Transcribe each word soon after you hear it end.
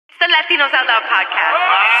The Latinos Out Loud podcast.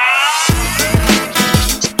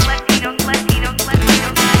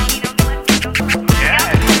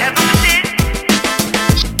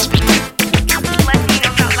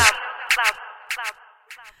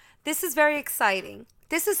 This is very exciting.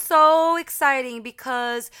 This is so exciting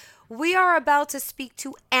because we are about to speak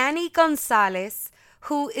to Annie Gonzalez,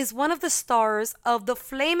 who is one of the stars of the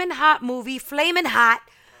Flamin' Hot movie, Flamin' Hot,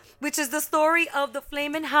 which is the story of the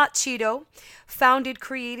Flamin' Hot Cheeto,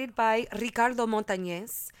 created by Ricardo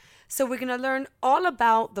Montañez. So we're going to learn all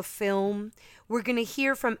about the film. We're going to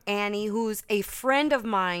hear from Annie, who's a friend of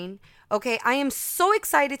mine. Okay, I am so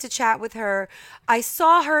excited to chat with her. I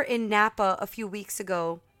saw her in Napa a few weeks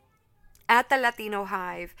ago at the Latino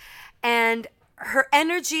Hive, and her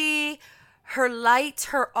energy, her light,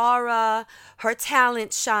 her aura, her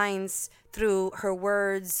talent shines through her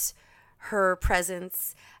words, her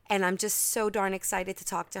presence, and I'm just so darn excited to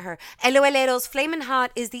talk to her. LOLeros, Flamin'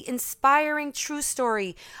 Hot is the inspiring true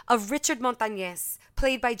story of Richard Montañez,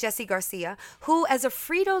 played by Jesse Garcia, who, as a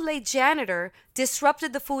Frito-Lay janitor,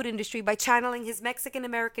 disrupted the food industry by channeling his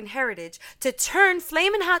Mexican-American heritage to turn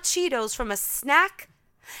Flamin' Hot Cheetos from a snack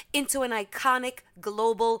into an iconic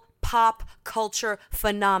global pop culture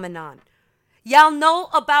phenomenon. Y'all know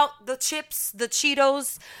about the chips, the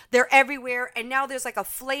Cheetos, they're everywhere, and now there's like a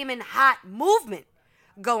Flamin' Hot movement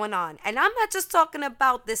going on. And I'm not just talking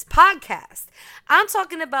about this podcast. I'm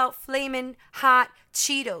talking about Flamin' Hot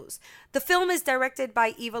Cheetos. The film is directed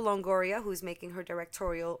by Eva Longoria, who's making her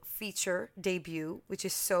directorial feature debut, which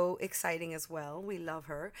is so exciting as well. We love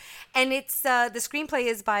her. And it's the screenplay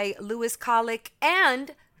is by Louis Colick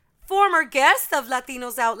and former guest of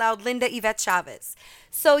Latinos Out Loud, Linda Yvette Chavez.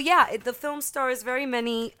 So yeah, the film stars very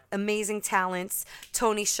many amazing talents.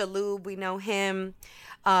 Tony Shalhoub, we know him.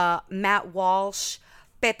 Matt Walsh,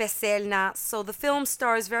 Pepe Selna. So the film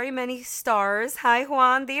stars very many stars. Hi,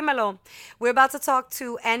 Juan, dímelo. We're about to talk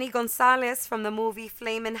to Annie Gonzalez from the movie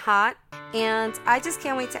Flamin' Hot. And I just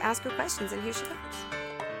can't wait to ask her questions. And here she comes.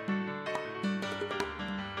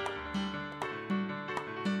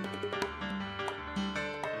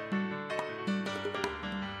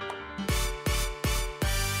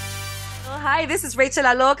 Hi, this is Rachel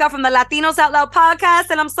La Loca from the Latinos Out Loud podcast,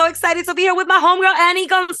 and I'm so excited to be here with my homegirl, Annie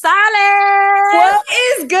Gonzalez. What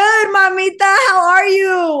is good, mamita? How are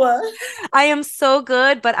you? I am so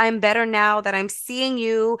good, but I'm better now that I'm seeing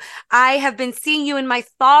you. I have been seeing you in my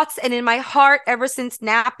thoughts and in my heart ever since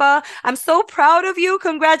Napa. I'm so proud of you.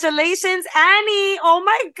 Congratulations, Annie. Oh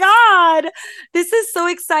my God. This is so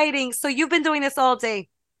exciting. So you've been doing this all day.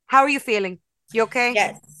 How are you feeling? You okay?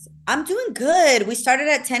 Yes. I'm doing good. We started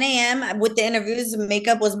at 10 a.m. with the interviews.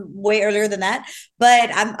 Makeup was way earlier than that,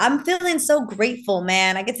 but I'm feeling so grateful,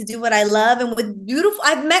 man. I get to do what I love, and with beautiful.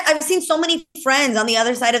 I've seen so many friends on the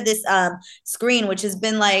other side of this screen, which has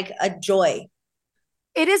been like a joy.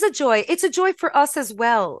 It is a joy. It's a joy for us as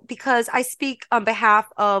well, because I speak on behalf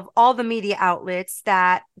of all the media outlets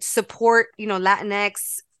that support,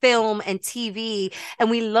 Latinx film and TV,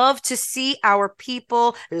 and we love to see our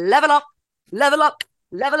people level up, level up.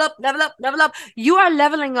 Level up, level up, level up. You are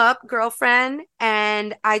leveling up, girlfriend.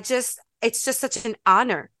 And it's just such an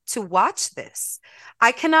honor to watch this.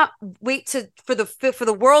 I cannot wait for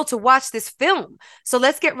the world to watch this film. So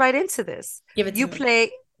let's get right into this. Give it to you me.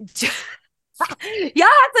 play. Y'all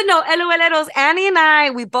have to know, LOLeros, Annie and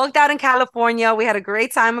I, we bugged out in California. We had a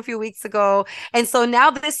great time a few weeks ago. And so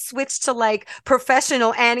now this switch to like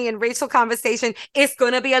professional Annie and Rachel conversation is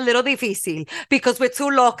going to be a little difícil because we're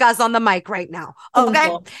two locas on the mic right now. Okay?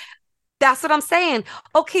 Cool. That's what I'm saying.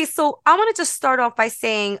 Okay, so I want to just start off by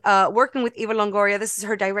saying, working with Eva Longoria, this is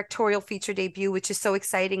her directorial feature debut, which is so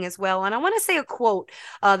exciting as well. And I want to say a quote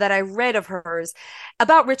that I read of hers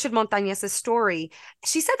about Richard Montañez's story.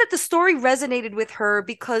 She said that the story resonated with her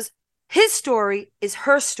because his story is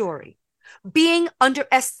her story. Being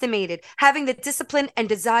underestimated, having the discipline and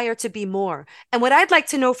desire to be more. And what I'd like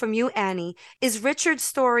to know from you, Annie, is Richard's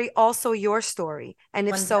story also your story? And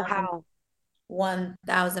if so, how?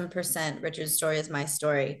 1000%. Richard's story is my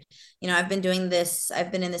story. I've been in this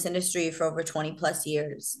industry for over 20 plus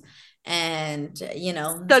years. And,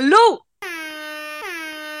 Salute!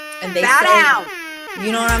 And they bow down.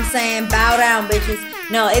 You know what I'm saying? Bow down, bitches.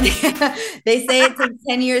 No, they say it takes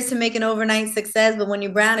 10 years to make an overnight success, but when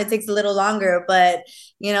you're brown, it takes a little longer. But,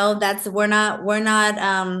 we're not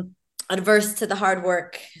adverse to the hard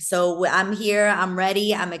work. So I'm here. I'm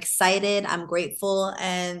ready. I'm excited. I'm grateful.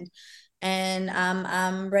 And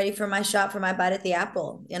I'm ready for my shot, for my bite at the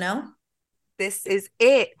apple, This is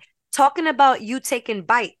it. Talking about you taking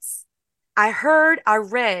bites. I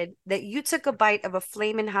read that you took a bite of a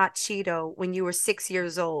flaming hot Cheeto when you were 6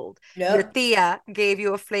 years old. Your Yep. tia gave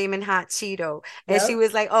you a flaming hot Cheeto, and she Yep.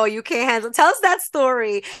 was like, "Oh, you can't handle." Tell us that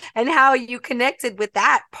story and how you connected with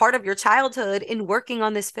that part of your childhood in working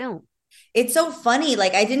on this film. It's so funny.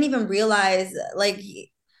 Like I didn't even realize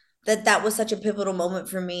that was such a pivotal moment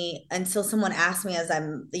for me until someone asked me as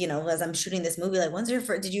I'm shooting this movie, like, when's your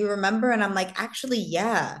first, did you remember? And I'm like, actually,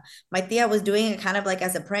 yeah. My tia was doing it kind of like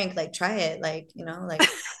as a prank, like try it, like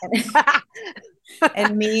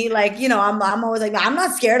and me, like, I'm always like, I'm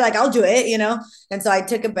not scared, like I'll do it. And so I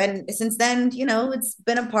took a and since then, it's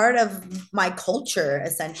been a part of my culture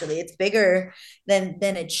essentially. It's bigger than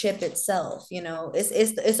a chip itself.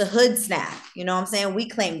 It's a hood snack, what I'm saying? We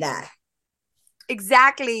claim that.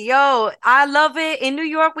 Exactly. Yo, I love it. In New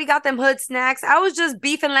York, we got them hood snacks. I was just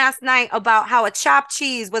beefing last night about how a chopped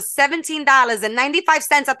cheese was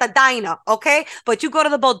 $17.95 at the diner. Okay. But you go to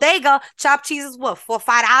the bodega, chopped cheese is what, $4,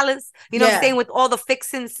 $5? You know what I'm Yeah. saying? With all the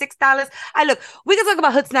fixings, $6. I look, we can talk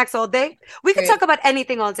about hood snacks all day. We can Great. talk about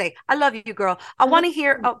anything all day. I love you, girl. I I love want to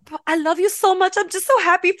hear, you. I love you so much. I'm just so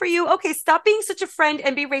happy for you. Okay. Stop being such a friend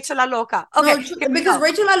and be Rachel La Loca. Okay. No, Here we because go.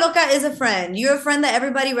 Rachel La Loca is a friend. You're a friend that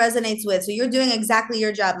everybody resonates with. So you're doing exactly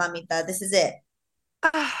your job, mamita. This is it.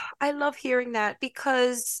 I love hearing that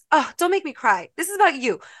because don't make me cry. This is about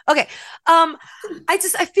you. Okay. I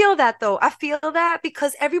feel that though. I feel that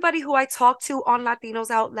because everybody who I talk to on Latinos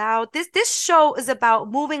Out Loud, this show is about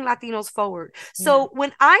moving Latinos forward. Yeah. So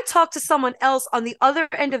when I talk to someone else on the other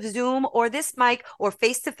end of Zoom or this mic or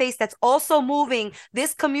face to face that's also moving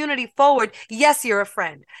this community forward, yes, you're a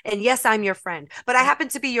friend. And yes, I'm your friend. But I happen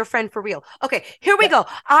to be your friend for real. Okay, here we Yep. go.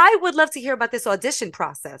 I would love to hear about this audition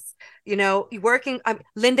process. You working,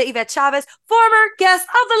 Linda Yvette Chavez, former guest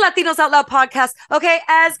of the Latinos Out Loud podcast, okay,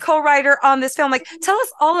 as co-writer on this film. Like, tell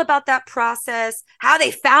us all about that process, how they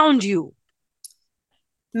found you.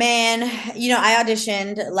 Man, I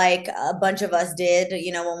auditioned like a bunch of us did,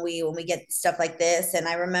 when we get stuff like this. And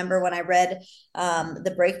I remember when I read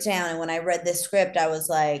the breakdown and when I read this script, I was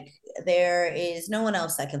like, there is no one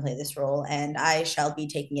else that can play this role, and I shall be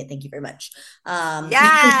taking it. Thank you very much.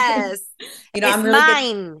 Yes, I'm it's really good.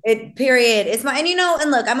 mine. It period. It's my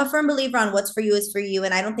and look, I'm a firm believer on what's for you is for you.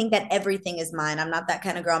 And I don't think that everything is mine. I'm not that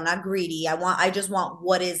kind of girl. I'm not greedy. I just want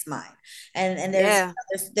what is mine. And Yeah.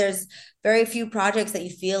 there's very few projects that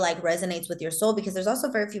you feel like resonates with your soul, because there's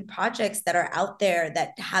also very few projects that are out there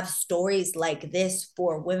that have stories like this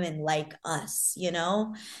for women like us.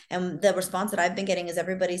 And the response that I've been getting is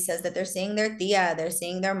everybody says that they're seeing their tia, they're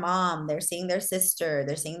seeing their mom, they're seeing their sister,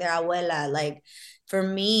 they're seeing their abuela. Like for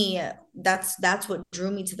me, that's what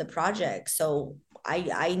drew me to the project. So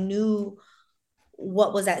I knew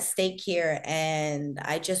what was at stake here, and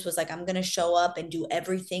I just was like, I'm going to show up and do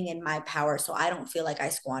everything in my power so I don't feel like I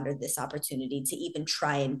squandered this opportunity to even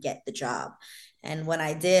try and get the job. And when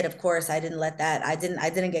I did, of course, I didn't let that, I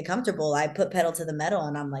didn't get comfortable. I put pedal to the metal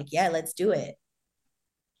and I'm like, yeah, let's do it.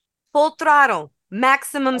 Full throttle,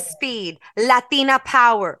 maximum speed, Latina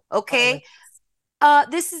power. Always. Okay.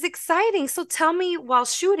 This is exciting. So tell me, while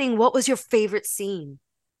shooting, what was your favorite scene?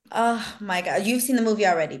 Oh my God. You've seen the movie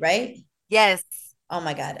already, right? Yes. Oh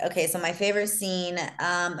my God. Okay. So my favorite scene,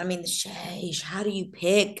 I mean, sheesh, how do you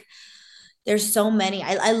pick? There's so many.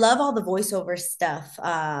 I love all the voiceover stuff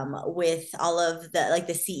with all of the like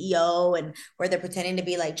the CEO and where they're pretending to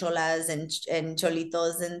be like cholas and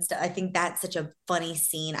cholitos and stuff. I think that's such a funny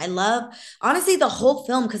scene. I love honestly the whole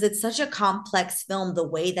film because it's such a complex film, the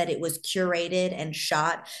way that it was curated and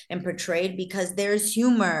shot and portrayed, because there's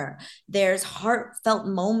humor, there's heartfelt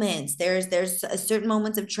moments, there's certain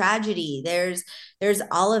moments of tragedy, there's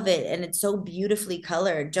all of it, and it's so beautifully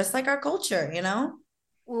colored, just like our culture.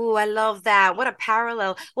 Ooh, I love that. What a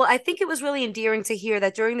parallel. Well, I think it was really endearing to hear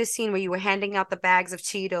that during the scene where you were handing out the bags of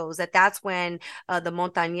Cheetos, that's when the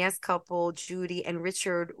Montañez couple, Judy and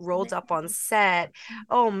Richard, rolled up on set.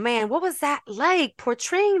 Oh man, what was that like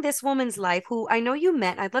portraying this woman's life who I know you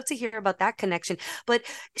met? I'd love to hear about that connection. But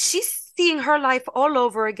she's seeing her life all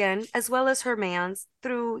over again, as well as her man's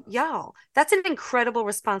through y'all. That's an incredible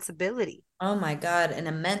responsibility. Oh my God, an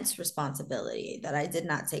immense responsibility that I did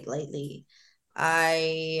not take lightly.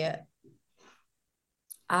 I,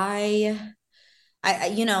 I,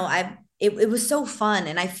 it was so fun.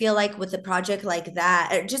 And I feel like with a project like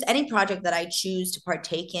that, or just any project that I choose to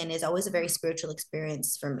partake in is always a very spiritual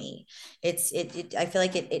experience for me. I feel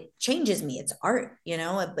like it changes me. It's art,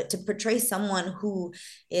 but to portray someone who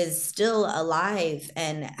is still alive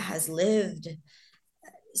and has lived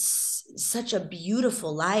such a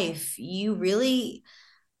beautiful life, you really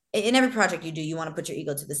in every project you do, you want to put your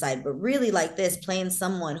ego to the side, but really like this, playing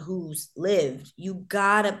someone who's lived, you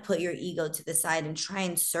gotta put your ego to the side and try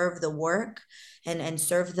and serve the work and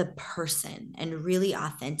serve the person and really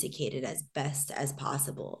authenticate it as best as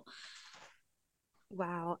possible.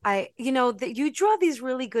 Wow. You draw these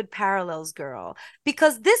really good parallels, girl,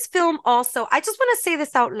 because this film also, I just want to say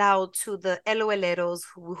this out loud to the LOLeros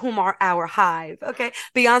whom are our hive. Okay.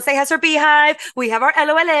 Beyonce has her beehive. We have our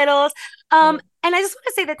LOLeros. And I just want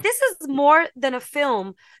to say that this is more than a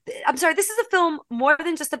film. I'm sorry, this is a film more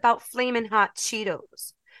than just about flaming hot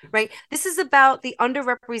Cheetos, right? This is about the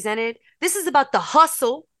underrepresented. This is about the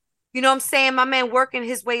hustle. You know what I'm saying? My man working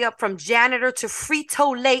his way up from janitor to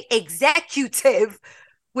Frito-Lay executive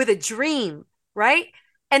with a dream, right?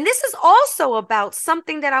 And this is also about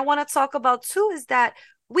something that I want to talk about too, is that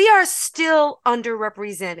we are still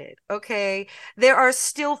underrepresented, okay? There are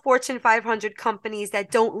still Fortune 500 companies that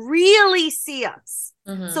don't really see us.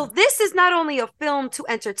 So this is not only a film to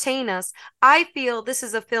entertain us, I feel this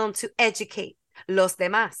is a film to educate los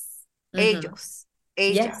demás, ellos,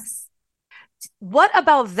 Yes. ellas. What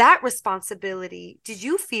about that responsibility did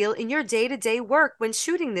you feel in your day-to-day work when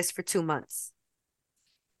shooting this for 2 months?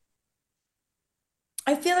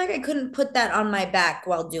 I feel like I couldn't put that on my back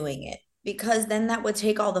while doing it because then that would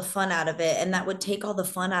take all the fun out of it and that would take all the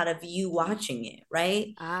fun out of you watching it,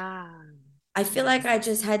 right? Ah, I feel like I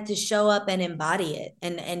just had to show up and embody it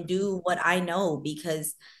and do what I know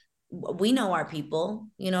because we know our people,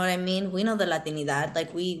 you know what I mean? We know the Latinidad,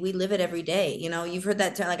 like we live it every day, you know. You've heard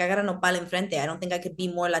that term, like I got a nopal enfrente. I don't think I could be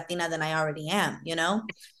more Latina than I already am, you know?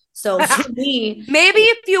 So for me, maybe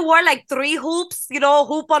if you wore like 3 hoops,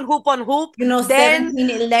 hoop on hoop on hoop, you know, then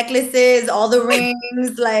 17 necklaces, all the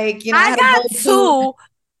rings, like, you know, I I had a got gold tooth.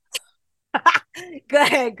 two. Go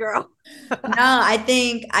ahead, girl. No, I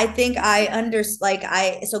think I under like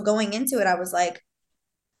I so going into it, I was like,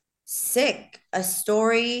 sick, a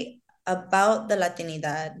story about the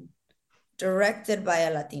Latinidad, directed by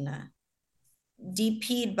a Latina,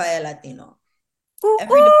 DP'd by a Latino. Ooh,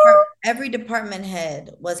 ooh. Every department head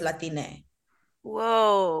was Latine.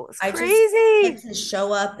 Whoa, it's I just had crazy. to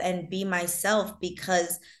show up and be myself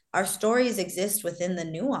because our stories exist within the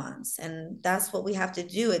nuance and that's what we have to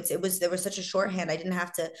do. There was such a shorthand. I didn't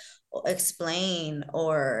have to explain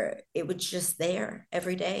or it was just there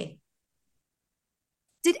every day.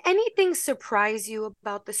 Did anything surprise you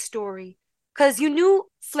about the story? Because you knew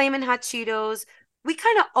Flamin' Hot Cheetos. We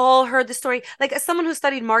kind of all heard the story. Like, as someone who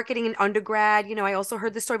studied marketing in undergrad, I also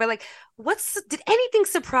heard the story. But like, did anything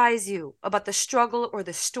surprise you about the struggle or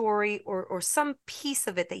the story or some piece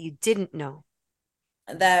of it that you didn't know?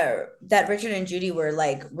 That Richard and Judy were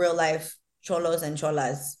like real life cholos and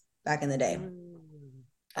cholas back in the day.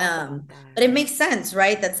 Talk about But that. it makes sense,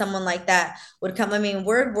 right? That someone like that would come. I mean,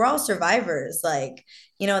 we're all survivors. Like,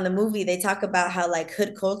 you know, in the movie, they talk about how like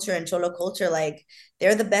hood culture and cholo culture, like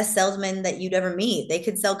they're the best salesmen that you'd ever meet. They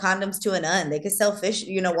could sell condoms to a nun, they could sell fish,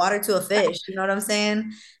 you know, water to a fish, you know what I'm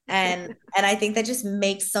saying? And I think that just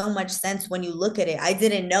makes so much sense when you look at it. I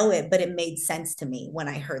didn't know it, but it made sense to me when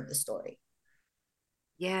I heard the story.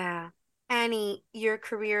 Yeah. Annie, your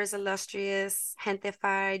career is illustrious,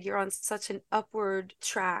 gentified. You're on such an upward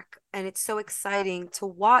track, and it's so exciting to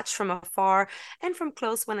watch from afar and from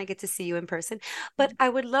close when I get to see you in person. But I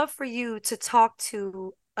would love for you to talk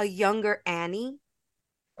to a younger Annie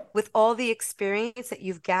with all the experience that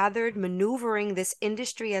you've gathered maneuvering this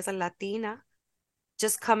industry as a Latina,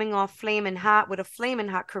 just coming off flaming hot with a flaming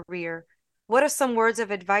hot career. What are some words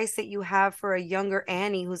of advice that you have for a younger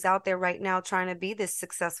Annie who's out there right now trying to be this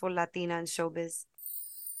successful Latina in showbiz?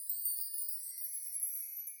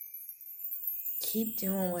 Keep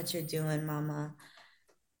doing what you're doing, mama.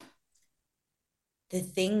 The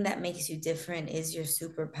thing that makes you different is your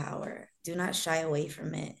superpower. Do not shy away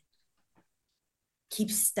from it.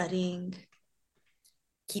 Keep studying,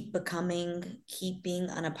 keep becoming, keep being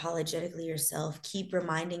unapologetically yourself, keep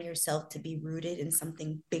reminding yourself to be rooted in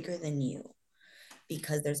something bigger than you.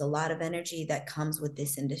 Because there's a lot of energy that comes with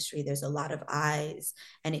this industry. There's a lot of eyes,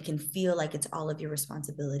 and it can feel like it's all of your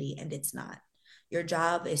responsibility, and it's not. Your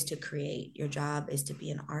job is to create, your job is to be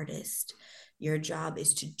an artist, your job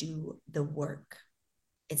is to do the work.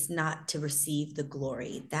 It's not to receive the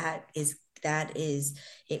glory. That is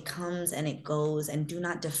it comes and it goes, and do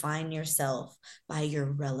not define yourself by your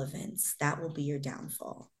relevance. That will be your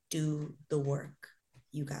downfall. Do the work.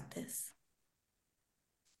 You got this.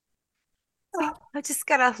 Oh, I just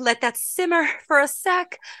gotta let that simmer for a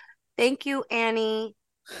sec. Thank you, Annie.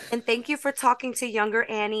 And thank you for talking to younger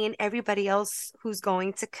Annie and everybody else who's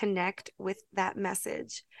going to connect with that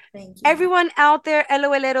message. Thank you. Everyone out there,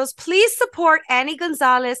 LOLeros, please support Annie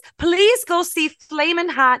Gonzalez. Please go see Flamin'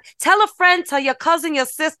 Hot. Tell a friend, tell your cousin, your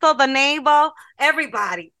sister, the neighbor,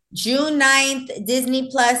 everybody. June 9th, Disney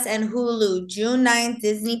Plus and Hulu. June 9th,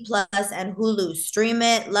 Disney Plus and Hulu. Stream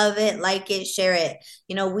it, love it, like it, share it.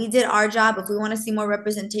 You know, we did our job. If we want to see more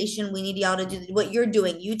representation, we need y'all to do what you're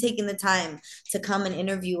doing. You taking the time to come and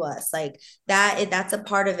interview us. Like that's a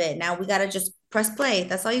part of it. Now we got to just press play.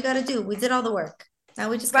 That's all you got to do. We did all the work. Now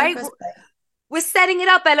we just got to press play. We're setting it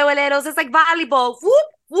up, LOLeros. It's like volleyball. Whoop,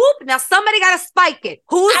 whoop. Now somebody got to spike it.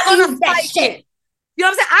 Who's going to spike it? You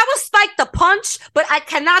know what I'm saying? I will spike the punch, but I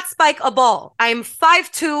cannot spike a ball. I'm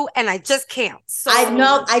 5'2" and I just can't. So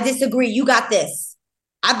I disagree. You got this.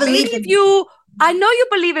 I believe in you. I know you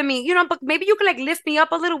believe in me, you know, but maybe you could like lift me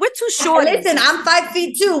up a little. We're too short. Listen, I'm 5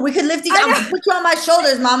 feet too. We could lift each other. I'm gonna put you on my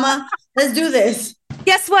shoulders, mama. Let's do this.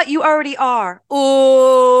 Guess what? You already are.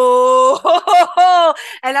 Oh,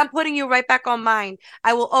 and I'm putting you right back on mine.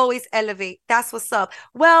 I will always elevate. That's what's up.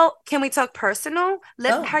 Well, can we talk personal?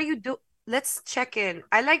 How you do? Let's check in.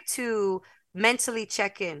 I like to mentally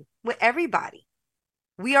check in with everybody.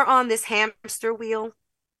 We are on this hamster wheel,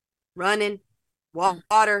 running,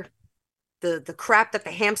 water, the crap that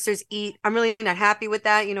the hamsters eat. I'm really not happy with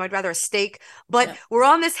that. You know, I'd rather a steak, but we're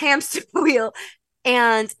on this hamster wheel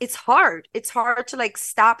and it's hard. It's hard to like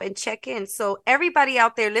stop and check in. So everybody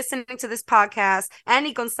out there listening to this podcast,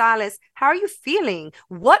 Annie Gonzalez, how are you feeling?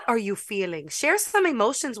 What are you feeling? Share some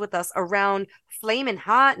emotions with us around Flamin'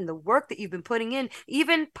 Hot and the work that you've been putting in,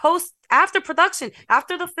 even after production,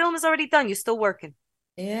 after the film is already done, you're still working.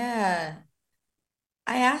 Yeah.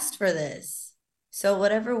 I asked for this. So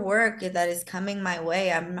whatever work that is coming my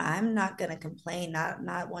way, I'm not going to complain,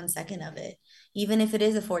 not 1 second of it. Even if it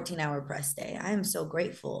is a 14-hour press day, I am so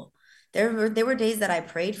grateful. There were days that I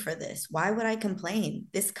prayed for this. Why would I complain?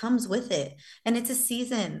 This comes with it. And it's a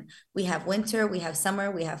season. We have winter, we have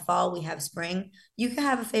summer, we have fall, we have spring. You can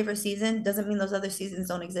have a favorite season. Doesn't mean those other seasons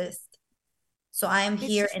don't exist. So I am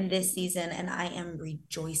here in this season and I am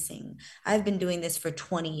rejoicing. I've been doing this for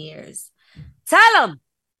 20 years. Tell them.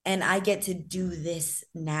 And I get to do this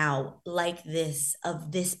now, like this,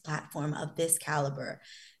 of this platform, of this caliber.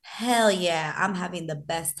 Hell yeah, I'm having the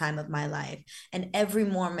best time of my life. And every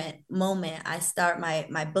moment I start my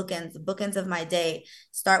bookends, the bookends of my day,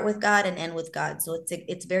 start with God and end with God. So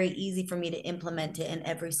it's very easy for me to implement it in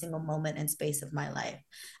every single moment and space of my life.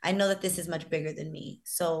 I know that this is much bigger than me,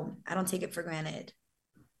 so I don't take it for granted.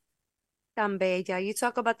 Tan bella. You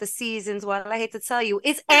talk about the seasons. Well, I hate to tell you,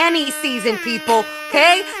 it's Annie season, people.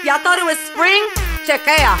 Okay? Y'all thought it was spring?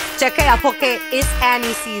 Chequea, porque it's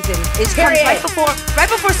Annie season. It comes right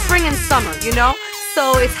before spring and summer, you know?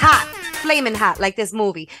 So it's hot, flaming hot, like this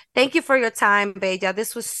movie. Thank you for your time, Bella.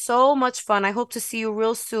 This was so much fun. I hope to see you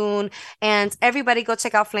real soon. And everybody go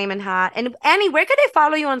check out Flamin' Hot. And Annie, where can they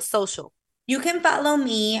follow you on social? You can follow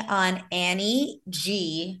me on Annie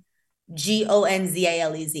Gonzalez,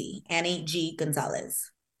 Annie G.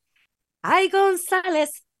 Gonzalez. Ay,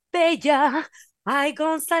 Gonzalez, bella. Ay,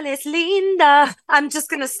 Gonzalez, linda. I'm just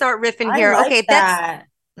going to start riffing here. Okay,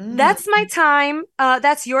 that's my time.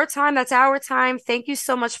 That's your time. That's our time. Thank you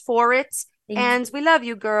so much for it. And we love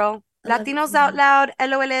you, girl. Latinos Out Loud,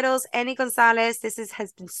 LOLeros, Annie Gonzalez. This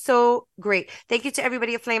has been so great. Thank you to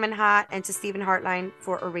everybody at Flamin' Hot and to Stephen Hartline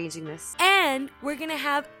for arranging this. And we're going to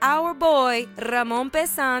have our boy, Ramon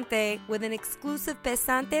Pesante, with an exclusive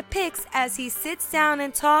Pesante Picks as he sits down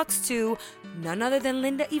and talks to none other than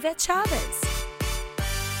Linda Yvette Chavez.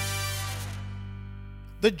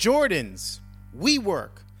 The Jordans,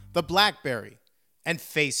 WeWork, the BlackBerry, and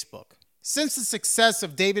Facebook. Since the success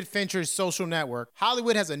of David Fincher's Social Network,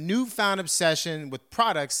 Hollywood has a newfound obsession with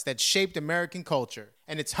products that shaped American culture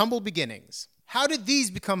and its humble beginnings. How did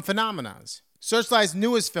these become phenomenons? Searchlight's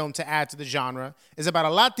newest film to add to the genre is about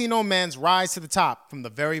a Latino man's rise to the top from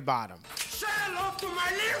the very bottom. Say hello to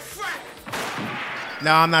my little friend.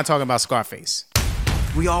 No, I'm not talking about Scarface.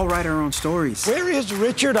 We all write our own stories. Where is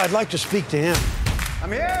Richard? I'd like to speak to him.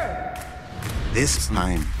 I'm here. This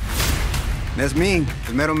time, that's me,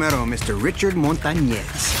 the Mero, Mr. Richard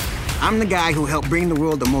Montañez. I'm the guy who helped bring the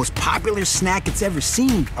world the most popular snack it's ever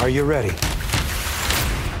seen. Are you ready?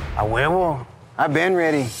 A huevo. I've been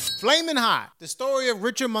ready. Flamin' Hot, the story of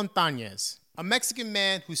Richard Montañez, a Mexican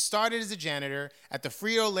man who started as a janitor at the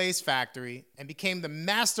Frito-Lay's factory and became the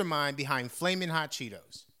mastermind behind Flamin' Hot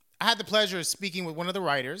Cheetos. I had the pleasure of speaking with one of the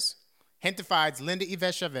writers, Gentefied's Linda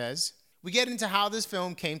Yvette Chavez. We get into how this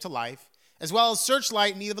film came to life, as well as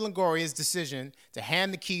Searchlight and Eva Longoria's decision to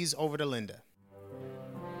hand the keys over to Linda.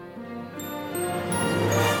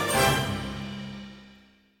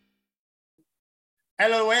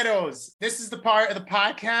 Helloeros. This is the part of the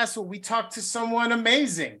podcast where we talk to someone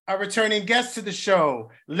amazing. A returning guest to the show,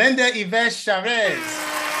 Linda Yvette Chavez.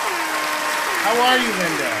 How are you,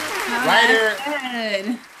 Linda?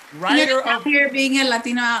 Writer out of... here being a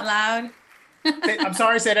Latino out loud. I'm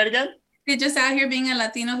sorry, say that again? You're just out here being a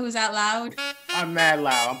Latino who's out loud. I'm mad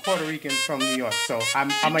loud. I'm Puerto Rican from New York, so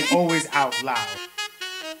I'm like always out loud.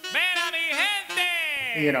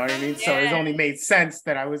 You know what I mean? Yeah. So it only made sense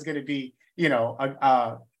that I was going to be, you know,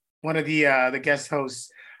 one of the guest hosts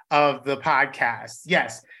of the podcast.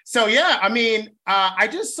 Yes. So yeah, I mean, I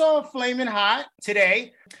just saw Flamin' Hot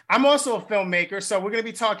today. I'm also a filmmaker, so we're going to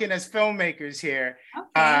be talking as filmmakers here.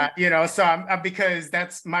 Okay. You know, so I'm because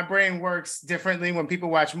that's my brain works differently when people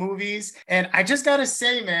watch movies. And I just got to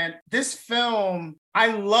say, man, this film, I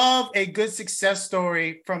love a good success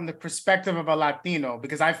story from the perspective of a Latino,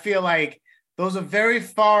 because I feel like those are very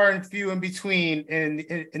far and few in between in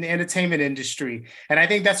the entertainment industry. And I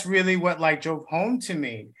think that's really what like drove home to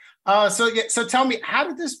me. So tell me, how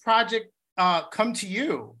did this project come to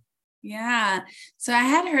you? Yeah. So I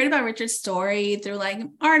had heard about Richard's story through like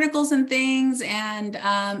articles and things. And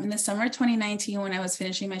in the summer of 2019, when I was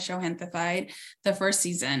finishing my show Gentefied, the first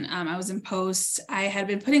season, I was in post. I had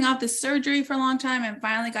been putting off this surgery for a long time and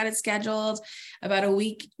finally got it scheduled about a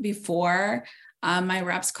week before. My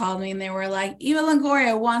reps called me and they were like, Eva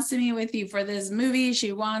Longoria wants to meet with you for this movie.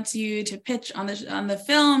 She wants you to pitch on the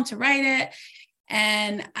film, to write it.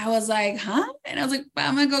 And I was like, huh? And I was like,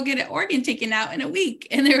 I'm going to go get an organ taken out in a week.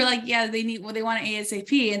 And they were like, yeah, they want an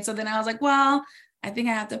ASAP. And so then I was like, well, I think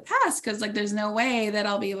I have to pass because like, there's no way that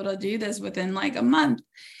I'll be able to do this within like a month.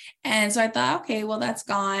 And so I thought, okay, well, that's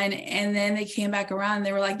gone. And then they came back around and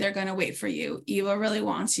they were like, they're going to wait for you. Eva really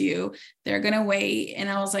wants you. They're going to wait. And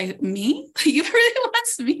I was like, me? Eva really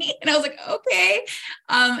wants me? And I was like, okay.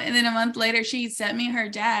 And then a month later, she sent me her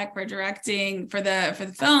deck for directing for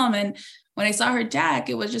the film. And when I saw her deck,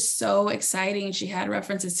 it was just so exciting. She had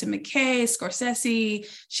references to McKay, Scorsese.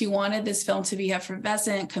 She wanted this film to be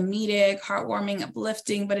effervescent, comedic, heartwarming,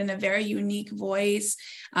 uplifting, but in a very unique voice.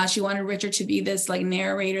 She wanted Richard to be this like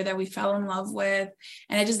narrator that we fell in love with.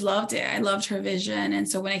 And I just loved it. I loved her vision. And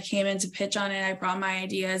so when I came in to pitch on it, I brought my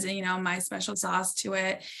ideas and, you know, my special sauce to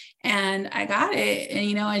it. And I got it. And,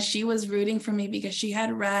 you know, and she was rooting for me because she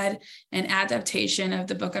had read an adaptation of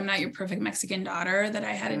the book, I'm Not Your Perfect Mexican Daughter, that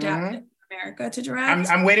I had adapted to America to direct.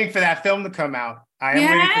 I'm waiting for that film to come out. I am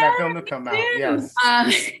waiting for that film to come out. Yes.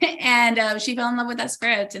 And she fell in love with that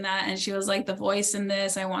script and she was like, the voice in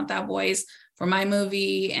this, I want that voice for my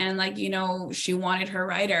movie. And like, you know, she wanted her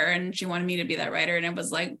writer and she wanted me to be that writer. And it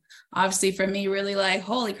was like, obviously for me, really like,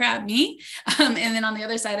 holy crap, me. And then on the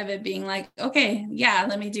other side of it being like, okay, yeah,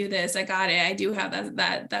 let me do this. I got it. I do have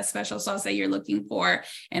that special sauce that you're looking for.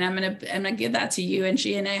 And I'm going to give that to you. And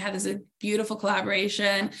she and I had this beautiful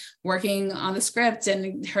collaboration working on the script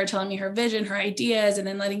and her telling me her vision, her ideas, and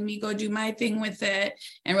then letting me go do my thing with it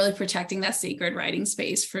and really protecting that sacred writing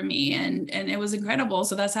space for me. And it was incredible.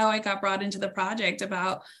 So that's how I got brought into the project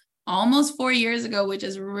about almost 4 years ago, which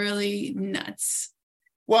is really nuts.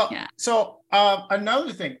 Well, yeah. So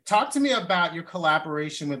another thing, talk to me about your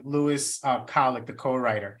collaboration with Louis Colic, the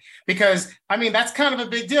co-writer, because I mean, that's kind of a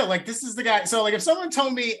big deal. Like, this is the guy. So like, if someone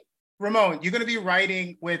told me, Ramon, you're going to be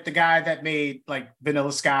writing with the guy that made like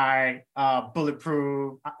Vanilla Sky,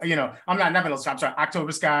 Bulletproof, you know, I'm not Vanilla Sky, I'm sorry,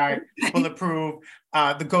 October Sky, Bulletproof,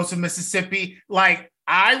 The Ghost of Mississippi. Like,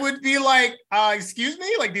 I would be like, excuse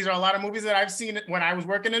me? Like, these are a lot of movies that I've seen when I was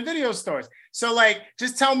working in video stores. So like,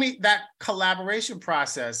 just tell me that collaboration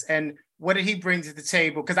process and what did he bring to the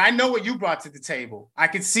table? Because I know what you brought to the table. I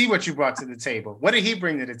could see what you brought to the table. What did he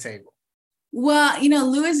bring to the table? Well, you know,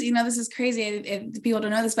 Louis, you know, this is crazy if people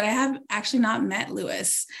don't know this, but I have actually not met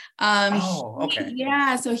Louis.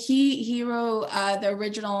 Okay. So he wrote the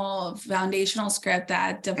original foundational script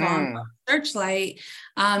that Devon Searchlight.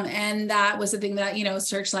 And that was the thing that, you know,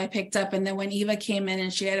 Searchlight picked up. And then when Eva came in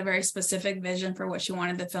and she had a very specific vision for what she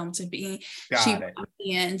wanted the film to be, she brought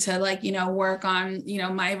me in to like, you know, work on, you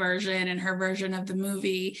know, my version and her version of the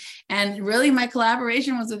movie. And really my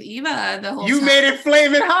collaboration was with Eva the whole time. You made it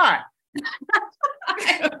flaming hot.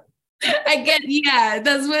 I get, yeah,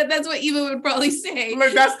 that's what Eva would probably say.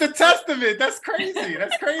 Look, that's the test of it. That's crazy.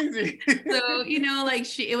 That's crazy. So, you know,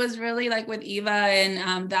 like it was really like with Eva,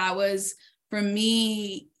 and that was for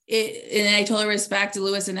me. And I totally respect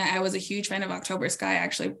Louis, and I was a huge fan of October Sky,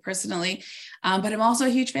 actually, personally. But I'm also a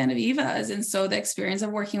huge fan of Eva's. And so the experience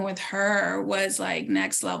of working with her was like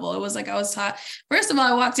next level. It was like I was taught, first of all,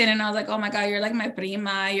 I walked in and I was like, oh my God, you're like my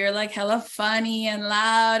prima. You're like hella funny and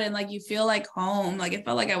loud. And like, you feel like home. Like it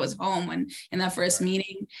felt like I was home when in that first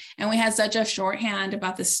meeting. And we had such a shorthand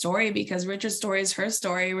about the story because Richard's story is her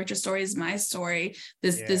story. Richard's story is my story.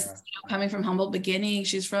 This coming from humble beginnings.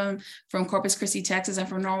 She's from Corpus Christi, Texas. I'm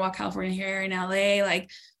from Norwalk, California, here in LA.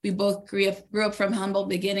 Like we both grew up from humble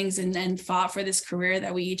beginnings and then fought for this career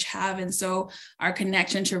that we each have. And so our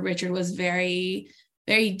connection to Richard was very,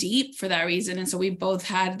 very deep for that reason. And so we both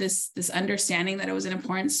had this understanding that it was an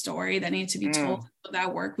important story that needed to be told. So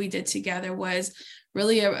that work we did together was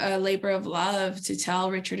really a labor of love to tell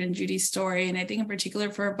Richard and Judy's story. And I think in particular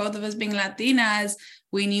for both of us being Latinas,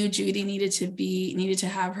 we knew Judy needed to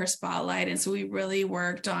have her spotlight. And so we really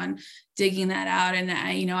worked on digging that out. And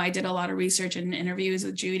I did a lot of research and interviews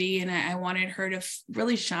with Judy, and I wanted her to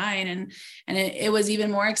really shine. And it was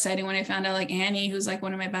even more exciting when I found out like Annie, who's like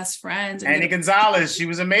one of my best friends. Annie Gonzalez, she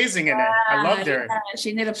was amazing in it. I loved her. Yeah,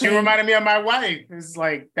 she did a play. She reminded me of my wife. It was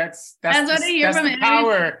like, that's the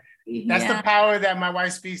power. That's the power that my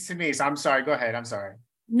wife speaks to me. So I'm sorry. Go ahead. I'm sorry.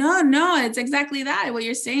 No, it's exactly that. What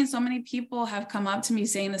you're saying. So many people have come up to me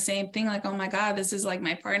saying the same thing. Like, oh my God, this is like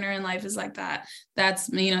my partner in life is like that. That's,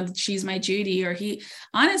 she's my Judy, or he.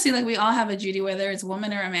 Honestly, like we all have a Judy, whether it's a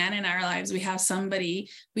woman or a man in our lives. We have somebody,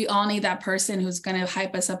 we all need that person who's going to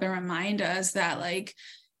hype us up and remind us that like,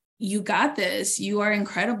 you got this, you are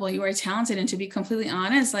incredible, you are talented. And to be completely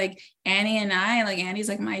honest, like Annie and I, like Annie's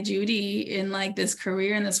like my Judy in like this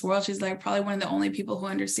career in this world. She's like probably one of the only people who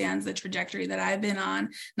understands the trajectory that I've been on.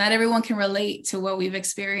 Not everyone can relate to what we've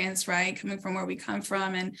experienced, right? Coming from where we come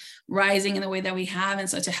from and rising in the way that we have. And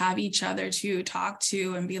so to have each other to talk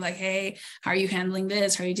to and be like, hey, how are you handling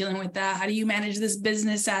this? How are you dealing with that? How do you manage this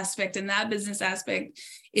business aspect and that business aspect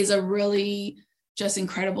is a really just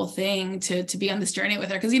incredible thing to be on this journey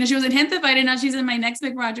with her. Cause she was in Gentefied and now she's in my next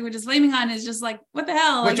big project, which is Flamin is just like, what the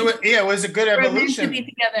hell? It was a good evolution. To be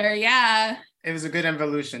together. Yeah. It was a good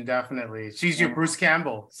evolution. Definitely. She's your Bruce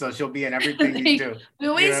Campbell. So she'll be in everything you do. We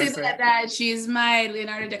always say that she's my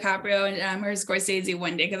Leonardo DiCaprio and I'm her Scorsese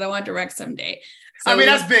one day. Cause I want to direct someday. So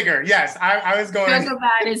that's bigger. Yes. I was going talk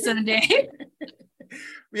about it someday.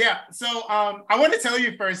 Yeah, so I want to tell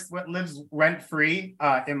you first what lives rent-free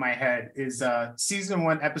in my head is season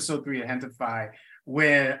 1, episode 3 of Gentefied,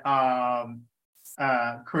 when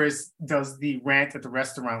Chris does the rant at the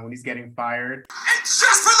restaurant when he's getting fired. And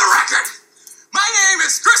just for the record, my name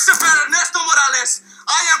is Christopher Ernesto Morales.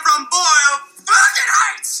 I am from Boyle fucking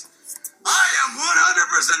Heights. I am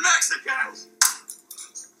 100% Mexican.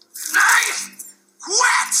 I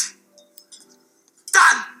quit.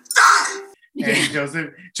 Done. And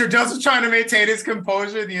Joseph's trying to maintain his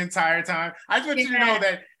composure the entire time. I just want you to know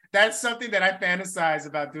that that's something that I fantasize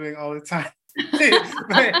about doing all the time.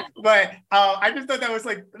 but I just thought that was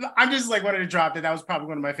like, I'm just like wanted to drop that was probably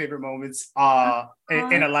one of my favorite moments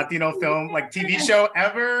in a Latino film, like TV show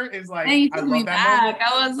ever. Is like, I love that moment.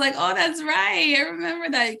 I was like, oh, that's right. I remember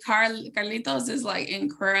that Carlitos is like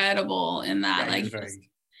incredible in that.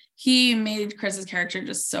 He made Chris's character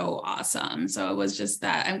just so awesome. So it was just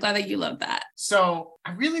that. I'm glad that you love that. So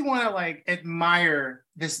I really want to like admire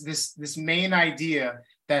this main idea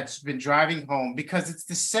that's been driving home, because it's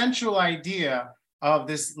the central idea of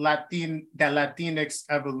this Latinx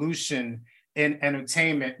evolution in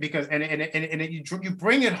entertainment. Because you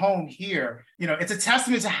bring it home here. It's a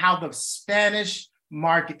testament to how the Spanish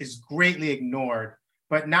market is greatly ignored,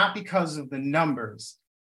 but not because of the numbers.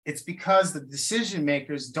 It's because the decision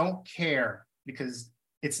makers don't care because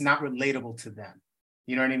it's not relatable to them.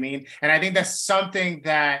 You know what I mean? And I think that's something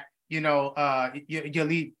that, your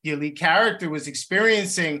lead character was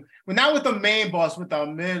experiencing, but not with the main boss, with the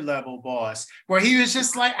mid-level boss, where he was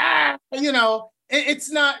just like, it's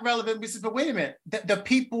not relevant. But wait a minute, the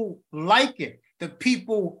people like it. The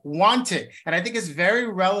people want it. And I think it's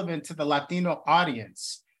very relevant to the Latino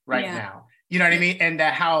audience right now. You know what I mean? And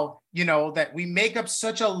that how, that we make up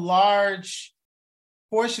such a large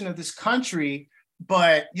portion of this country,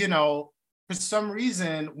 but, for some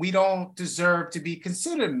reason, we don't deserve to be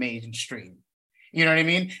considered mainstream. You know what I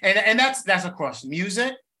mean? And that's across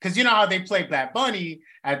music, because you know how they play Black Bunny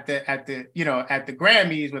at the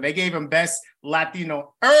Grammys, where they gave him Best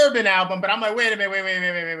Latino Urban Album. But I'm like, wait a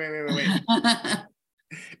minute, wait.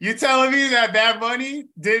 You telling me that Bad Bunny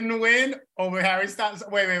didn't win over Harry Styles?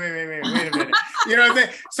 Wait a minute. You know what I'm saying?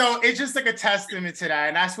 So it's just like a testament to that.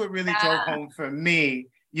 And that's what really drove home for me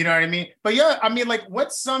You know what I mean? But yeah, I mean, like,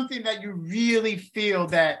 what's something that you really feel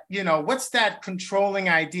that, you know, what's that controlling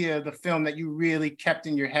idea of the film that you really kept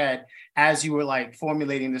in your head as you were like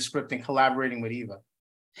formulating the script and collaborating with Eva?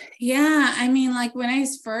 Yeah, I mean, like when I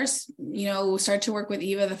first, started to work with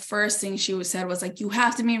Eva, the first thing she said was like, you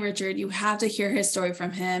have to meet Richard. You have to hear his story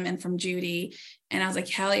from him and from Judy. And I was like,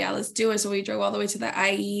 hell yeah, let's do it. So we drove all the way to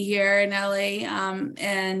the IE here in LA,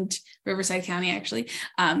 and Riverside County, actually.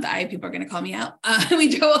 The IE people are going to call me out.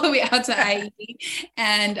 We drove all the way out to IE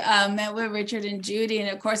and met with Richard and Judy. And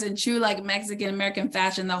of course, in true like Mexican American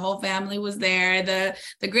fashion, the whole family was there,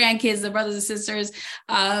 the grandkids, the brothers and sisters.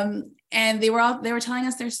 And they were telling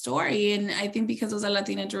us their story. And I think because it was a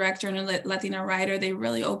Latina director and a Latina writer, they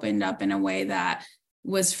really opened up in a way that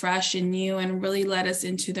was fresh and new and really led us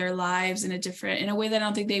into their lives in a way that I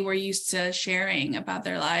don't think they were used to sharing about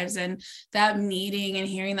their lives. And that meeting and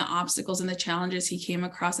hearing the obstacles and the challenges he came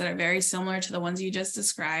across that are very similar to the ones you just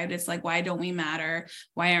described. It's like, why don't we matter?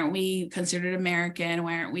 Why aren't we considered American?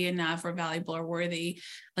 Why aren't we enough or valuable or worthy?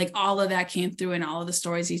 Like all of that came through in all of the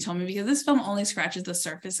stories he told me, because this film only scratches the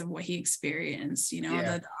surface of what he experienced,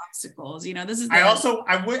 the obstacles, this is.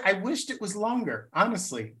 I wished it was longer.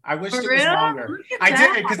 Honestly, I wished it was longer. I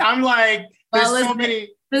did, because I'm like, there's so many.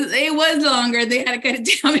 It was longer. They had to cut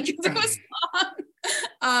it down because it was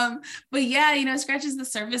long. But yeah, it scratches the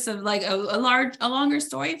surface of like a longer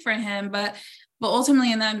story for him. But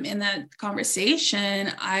ultimately in that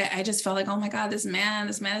conversation, I just felt like, oh my God, this man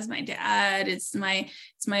is my dad. It's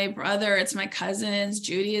my brother. It's my cousins.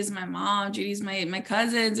 Judy is my mom. Judy's my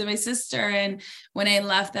cousins and my sister. And when I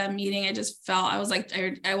left that meeting, I just felt, I was like,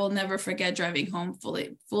 I will never forget driving home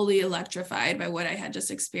fully electrified by what I had just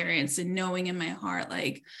experienced and knowing in my heart,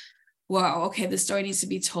 like, wow, okay, the story needs to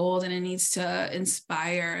be told and it needs to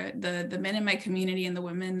inspire the men in my community and the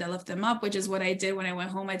women that lift them up, which is what I did when I went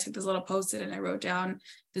home. I took this little Post-it and I wrote down,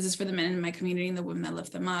 this is for the men in my community and the women that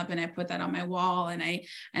lift them up. And I put that on my wall.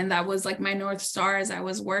 And that was like my North Star as I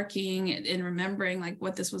was working and remembering like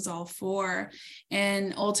what this was all for.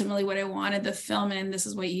 And ultimately what I wanted the film, and this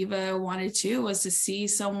is what Eva wanted too, was to see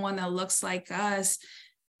someone that looks like us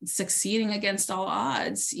succeeding against all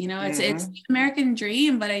odds. It's the American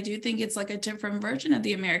dream, but I do think it's like a different version of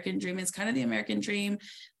the American dream. It's kind of the American dream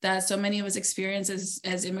that so many of us experience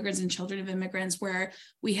as immigrants and children of immigrants, where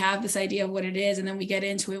we have this idea of what it is, and then we get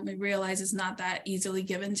into it and we realize it's not that easily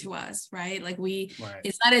given to us, right? Like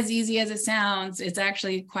it's not as easy as it sounds. It's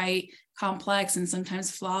actually quite complex and sometimes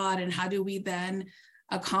flawed. And how do we then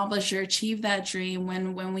accomplish or achieve that dream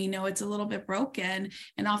when we know it's a little bit broken?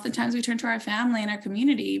 And oftentimes we turn to our family and our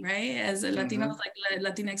community, right? As Latinos, like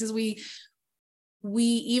Latinxes, we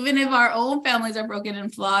even if our own families are broken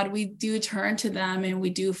and flawed, we do turn to them and we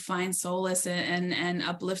do find solace and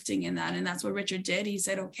uplifting in that. And that's what Richard did. He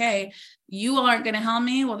said, okay, you aren't going to help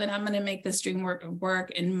me. Well, then I'm going to make this dream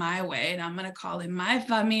work in my way. And I'm going to call in my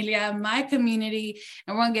familia, my community,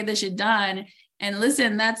 and we're going to get this shit done. And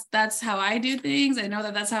listen, that's how I do things. I know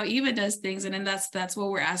that's how Eva does things. And then that's what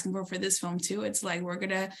we're asking for this film too. It's like, we're going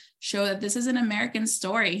to show that this is an American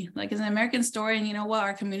story. Like, it's an American story. And you know what?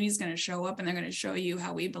 Our community is going to show up and they're going to show you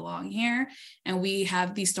how we belong here. And we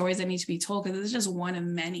have these stories that need to be told, because it's just one of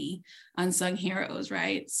many unsung heroes,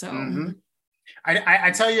 right? So I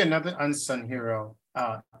tell you another unsung hero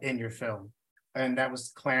in your film, and that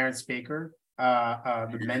was Clarence Baker,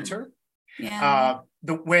 the mentor. Yeah.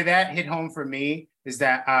 Where that hit home for me is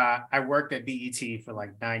that I worked at BET for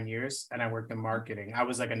like 9 years, and I worked in marketing. I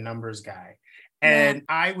was like a numbers guy. And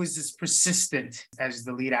I was as persistent as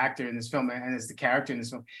the lead actor in this film and as the character in this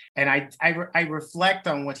film. And I reflect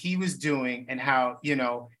on what he was doing and how,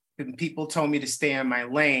 when people told me to stay in my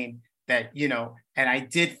lane, that, and I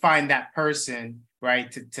did find that person,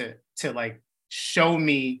 right, to like show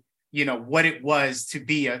me, what it was to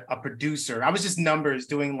be a producer. I was just numbers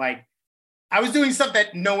I was doing stuff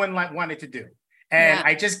that no one wanted to do. And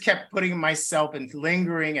I just kept putting myself and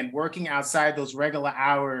lingering and working outside those regular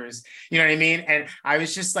hours. You know what I mean? And I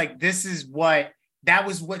was just like, that's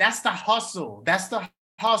the hustle. That's the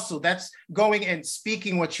hustle. That's going and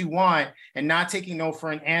speaking what you want and not taking no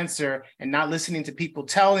for an answer and not listening to people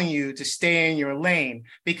telling you to stay in your lane.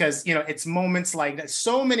 Because, it's moments like that,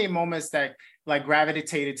 so many moments that like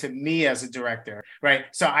gravitated to me as a director, right?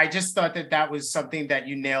 So I just thought that was something that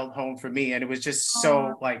you nailed home for me. And it was just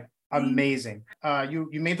so like amazing. You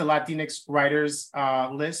made the Latinx writers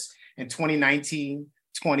list in 2019,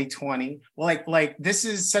 2020. Well, like this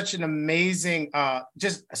is such an amazing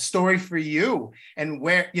just a story for you. And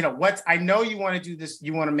where, I know you want to do this,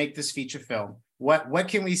 you want to make this feature film. What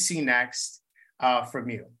can we see next from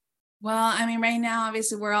you? Well, I mean, right now,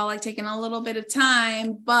 obviously, we're all like taking a little bit of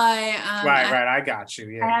time, but right. I got you.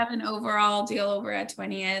 Yeah. I have an overall deal over at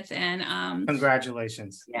 20th, and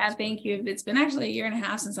congratulations. Yeah, thank you. It's been actually a year and a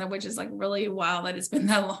half since which is like really wild that it's been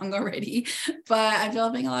that long already. But I'm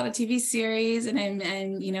developing a lot of TV series, and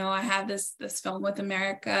I have this film with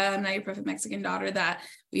America, I'm Not Your Perfect Mexican Daughter, that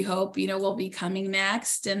we hope will be coming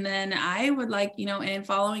next. And then I would like and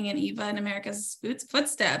following in Eva and America's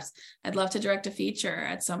footsteps, I'd love to direct a feature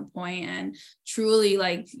at some point. And truly,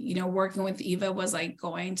 working with Eva was like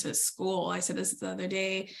going to school. I said this the other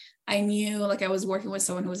day. I knew like I was working with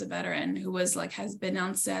someone who was a veteran, who was like has been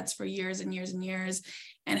on sets for years and years and years,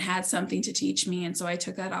 and had something to teach me. And so I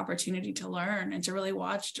took that opportunity to learn and to really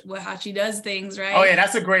watch how she does things, right? Oh yeah,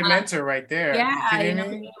 that's a great mentor right there. Yeah, being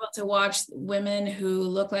able to watch women who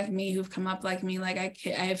look like me, who've come up like me, like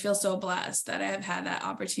I feel so blessed that I have had that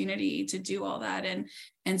opportunity to do all that.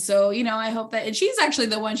 And so, I hope that, and she's actually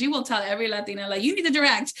the one, she will tell every Latina, like, you need to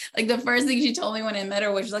direct. Like the first thing she told me when I met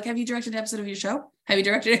her was, she's like, have you directed an episode of your show? Have you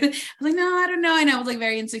directed it? I was like, no, I don't know. And I was like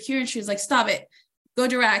very insecure. And she was like, stop it, go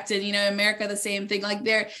direct. And, America, the same thing. Like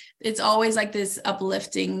it's always like this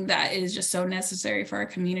uplifting that is just so necessary for our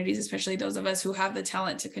communities, especially those of us who have the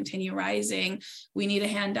talent to continue rising. We need a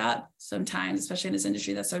hand up sometimes, especially in this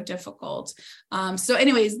industry that's so difficult. So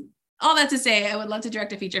anyways, all that to say, I would love to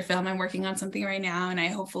direct a feature film. I'm working on something right now, and I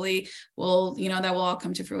hopefully will, that will all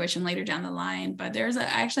come to fruition later down the line. But I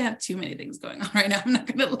actually have too many things going on right now. I'm not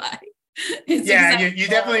going to lie. You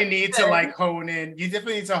definitely need to like hone in. You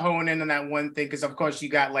definitely need to hone in on that one thing, because of course you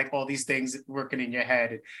got like all these things working in your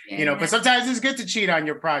head, but sometimes it's good to cheat on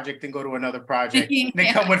your project and go to another project and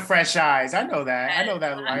then come with fresh eyes. I know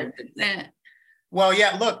that life. Well,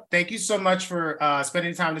 yeah, look, thank you so much for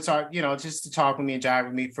spending time to talk, just to talk with me and jive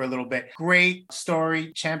with me for a little bit. Great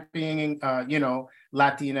story, championing,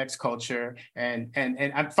 Latinx culture. And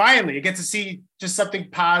finally, you get to see just something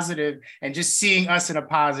positive and just seeing us in a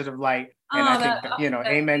positive light. And I think,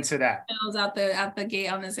 amen to that. Out the gate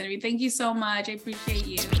on this interview. Thank you so much. I appreciate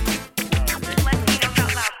you.